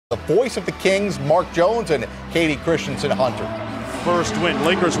The voice of the Kings, Mark Jones and Katie Christensen Hunter. First win,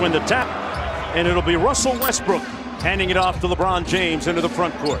 Lakers win the tap, and it'll be Russell Westbrook handing it off to LeBron James into the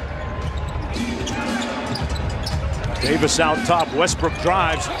front court. Davis out top, Westbrook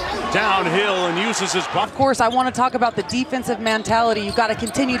drives downhill and uses his buff. Of course, I want to talk about the defensive mentality. You've got to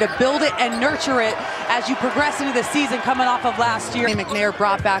continue to build it and nurture it as you progress into the season coming off of last year. McNair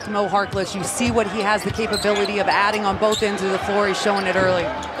brought back Mo Harkless. You see what he has the capability of adding on both ends of the floor. He's showing it early.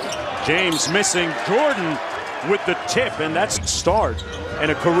 James missing, Jordan with the tip, and that's start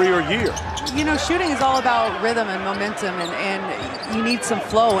in a career year. You know, shooting is all about rhythm and momentum, and you need some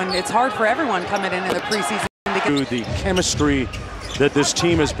flow, and it's hard for everyone coming in the preseason. The chemistry that this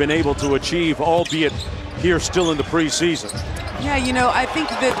team has been able to achieve, albeit here still in the preseason. Yeah, you know, I think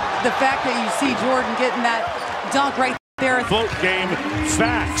that the fact that you see Jordan getting that dunk right there. Vote game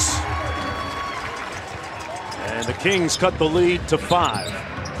facts. And the Kings cut the lead to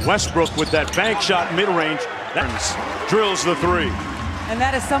 5. Westbrook with that bank shot mid-range. Drills the 3. And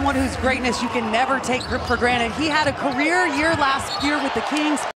that is someone whose greatness you can never take for granted. He had a career year last year with the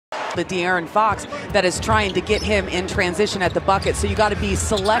Kings. The De'Aaron Fox that is trying to get him in transition at the bucket, so you got to be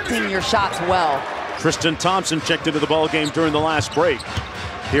selecting your shots well. Tristan Thompson checked into the ball game during the last break.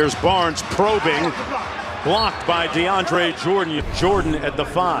 Here's Barnes probing, blocked by DeAndre Jordan. Jordan at the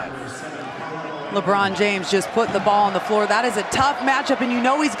 5. LeBron James just put the ball on the floor. That is a tough matchup, and you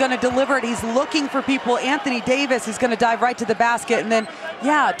know he's going to deliver it. He's looking for people. Anthony Davis is going to dive right to the basket. And then,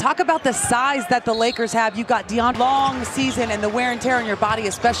 yeah, talk about the size that the Lakers have. You've got DeAndre, long season, and the wear and tear on your body,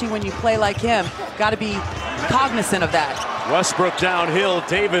 especially when you play like him. Got to be cognizant of that. Westbrook downhill.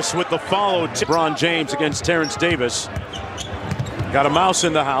 Davis with the follow. LeBron James against Terrence Davis. Got a mouse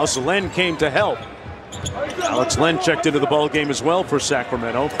in the house. Len came to help. Alex Len checked into the ball game as well for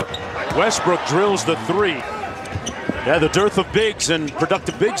Sacramento. Westbrook drills the 3. Yeah, the dearth of bigs and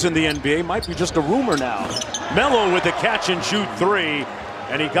productive bigs in the NBA might be just a rumor now. Melo with the catch and shoot 3,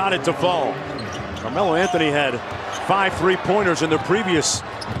 and he got it to fall. Carmelo Anthony had 5 3-pointers in their previous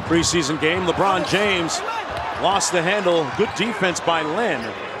preseason game. LeBron James lost the handle. Good defense by Len.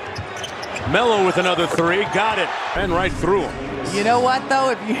 Melo with another 3, got it, and right through him. You know what,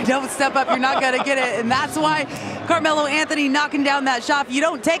 though? If you don't step up, you're not going to get it. And that's why Carmelo Anthony knocking down that shot. If you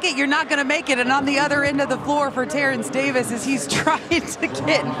don't take it, you're not going to make it. And on the other end of the floor for Terrence Davis is he's trying to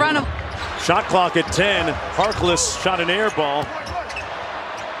get in front of him. Shot clock at 10. Harkless shot an air ball.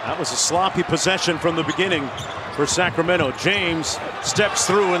 That was a sloppy possession from the beginning for Sacramento. James steps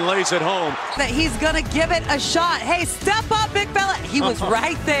through and lays it home. That he's going to give it a shot. Hey, step up, big fella. He was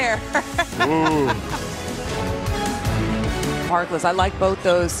right there. Ooh. Harkless. I like both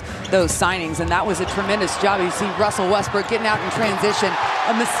those signings, and that was a tremendous job. You see Russell Westbrook getting out in transition.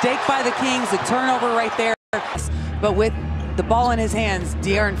 A mistake by the Kings, a turnover right there. But with the ball in his hands,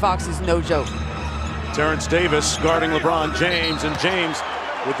 De'Aaron Fox is no joke. Terrence Davis guarding LeBron James, and James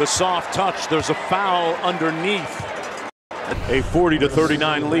with the soft touch. There's a foul underneath. A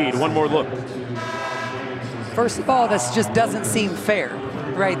 40-39 lead. One more look. First of all, this just doesn't seem fair.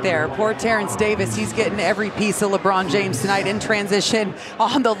 Right there. Poor Terrence Davis. He's getting every piece of LeBron James tonight in transition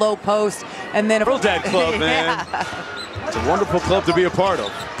on the low post. And then Real Dad Club, man. Yeah. It's a wonderful club to be a part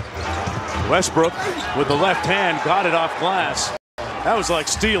of. Westbrook with the left hand got it off glass. That was like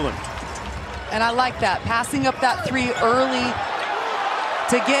stealing. And I like that. Passing up that 3 early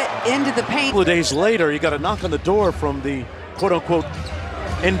to get into the paint. A couple of days later, you got a knock on the door from the quote-unquote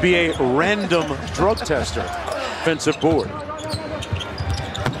NBA random drug tester. Offensive board.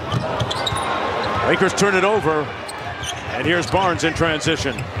 Lakers turn it over, and here's Barnes in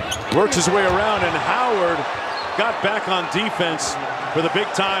transition. Works his way around, and Howard got back on defense for the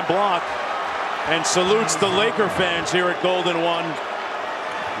big-time block and salutes the Laker fans here at Golden One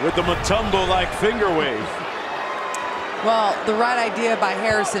with the Mutombo-like finger wave. Well, the right idea by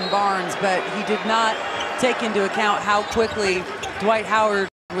Harrison Barnes, but he did not take into account how quickly Dwight Howard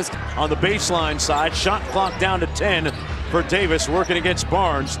was. On the baseline side, shot clock down to 10 for Davis, working against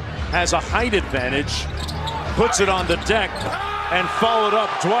Barnes. Has a height advantage, puts it on the deck, and followed up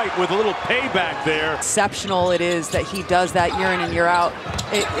Dwight with a little payback there. Exceptional it is that he does that year in and year out.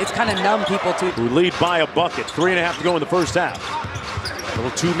 It's kind of numb people to. Who lead by a bucket. 3.5 to go in the first half. A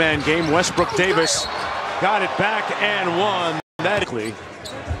little 2-man game. Westbrook Davis got it back and won.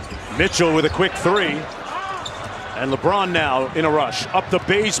 Mitchell with a quick 3. And LeBron now in a rush. Up to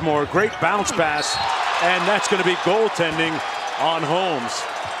Bazemore. Great bounce pass. And that's going to be goaltending on Holmes.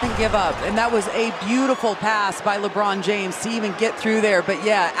 Give up, and that was a beautiful pass by LeBron James to even get through there. But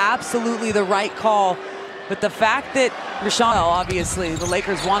yeah, absolutely the right call. But the fact that Rashawn, obviously the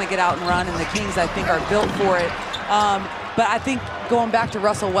Lakers want to get out and run, and the Kings I think are built for it. But I think going back to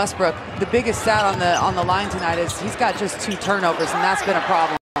Russell Westbrook, the biggest stat on the line tonight is he's got just 2 turnovers, and that's been a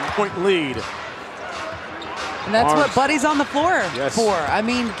problem. Point lead. And that's Barnes. what Buddy's on the floor Yes. for. I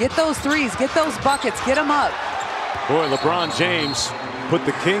mean, get those threes, get those buckets, get them up. Boy, LeBron James put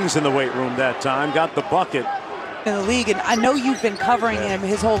the Kings in the weight room that time, got the bucket. In the league, and I know you've been covering him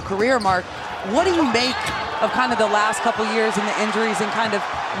his whole career, Mark. What do you make of kind of the last couple years and the injuries and kind of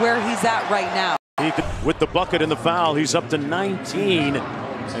where he's at right now? With the bucket and the foul, he's up to 19.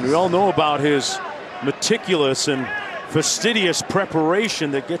 And we all know about his meticulous and fastidious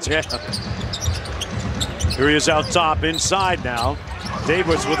preparation that gets him. Here he is out top, inside now.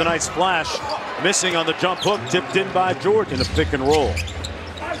 Davis with a nice flash. Missing on the jump hook, tipped in by Jordan in a pick and roll.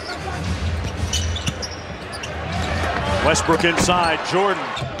 Westbrook inside, Jordan.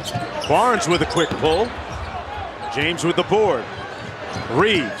 Barnes with a quick pull. James with the board.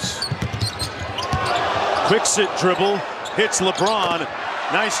 Reeves. Quick sit dribble, hits LeBron.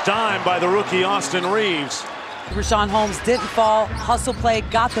 Nice dime by the rookie Austin Reeves. Richaun Holmes didn't fall, hustle play,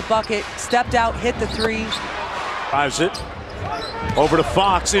 got the bucket, stepped out, hit the 3. Drives it. Over to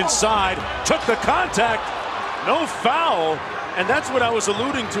Fox inside, took the contact, no foul. And that's what I was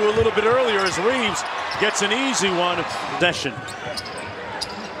alluding to a little bit earlier as Reeves gets an easy one. Possession.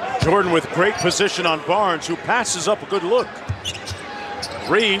 Jordan with great position on Barnes, who passes up a good look.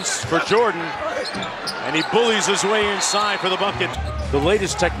 Reeves for Jordan, and he bullies his way inside for the bucket. The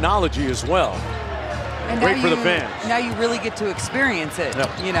latest technology as well. And great for the fans. Now you really get to experience it, Yep.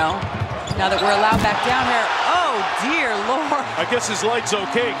 you know? Now that we're allowed back down here. Oh, dear Lord. I guess his light's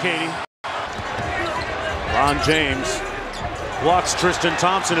okay, Katie. Ron James blocks Tristan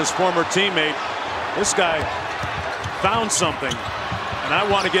Thompson, his former teammate. This guy found something, and I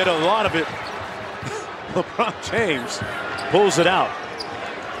want to get a lot of it. LeBron James pulls it out.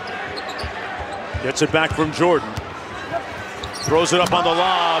 Gets it back from Jordan. Throws it up on the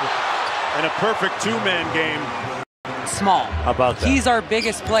lob, and a perfect 2-man game. Small. How about that? He's our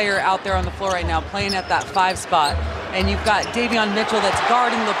biggest player out there on the floor right now, playing at that 5 spot. And you've got Davion Mitchell that's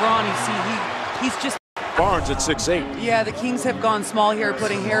guarding LeBron. You see, he's just... Barnes at 6'8". Yeah, the Kings have gone small here,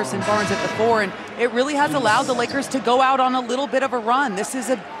 putting Harrison Barnes at the 4, and it really has allowed the Lakers to go out on a little bit of a run. This is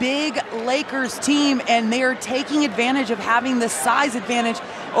a big Lakers team, and they are taking advantage of having the size advantage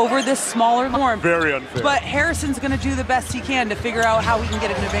over this smaller form. Very unfair. But Harrison's going to do the best he can to figure out how he can get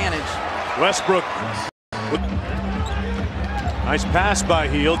an advantage. Westbrook. Nice pass by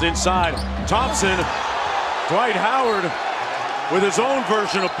Hield inside. Thompson. Dwight Howard with his own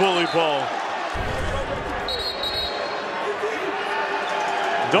version of bully ball.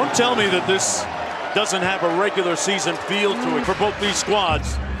 Don't tell me that this doesn't have a regular season feel to it for both these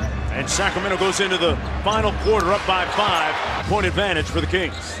squads. And Sacramento goes into the final quarter up by 5. Point advantage for the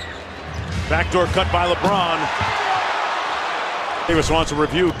Kings. Backdoor cut by LeBron. Davis wants a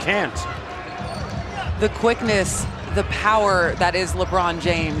review, can't. The quickness, the power that is LeBron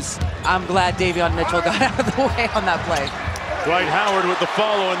James. I'm glad Davion Mitchell got out of the way on that play. Dwight Howard with the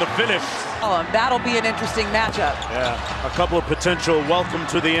follow and the finish. Oh, that'll be an interesting matchup. Yeah, a couple of potential welcome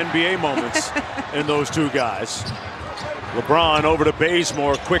to the NBA moments in those two guys. LeBron over to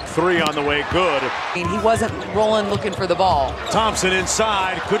Bazemore, quick 3 on the way, good. I mean, he wasn't rolling looking for the ball. Thompson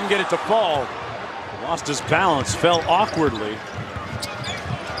inside, couldn't get it to fall. Lost his balance, fell awkwardly.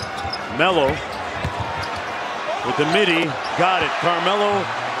 Melo with the midi, got it. Carmelo,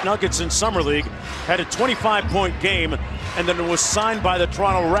 Nuggets in Summer League, had a 25-point game, and then was signed by the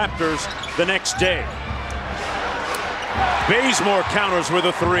Toronto Raptors the next day. Bazemore counters with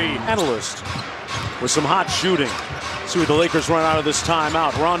a 3. Analyst with some hot shooting. See what the Lakers run out of this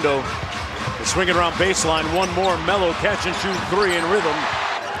timeout. Rondo is swinging around baseline. One more. Melo catch and shoot 3 in rhythm.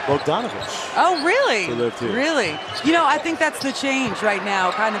 Bogdanovich. Oh, really? Who lived here. Really? You know, I think that's the change right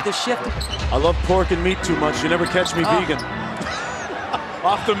now, kind of the shift. I love pork and meat too much. You never catch me vegan.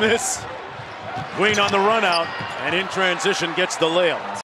 Off the miss. Queen on the run out, and in transition gets the layup.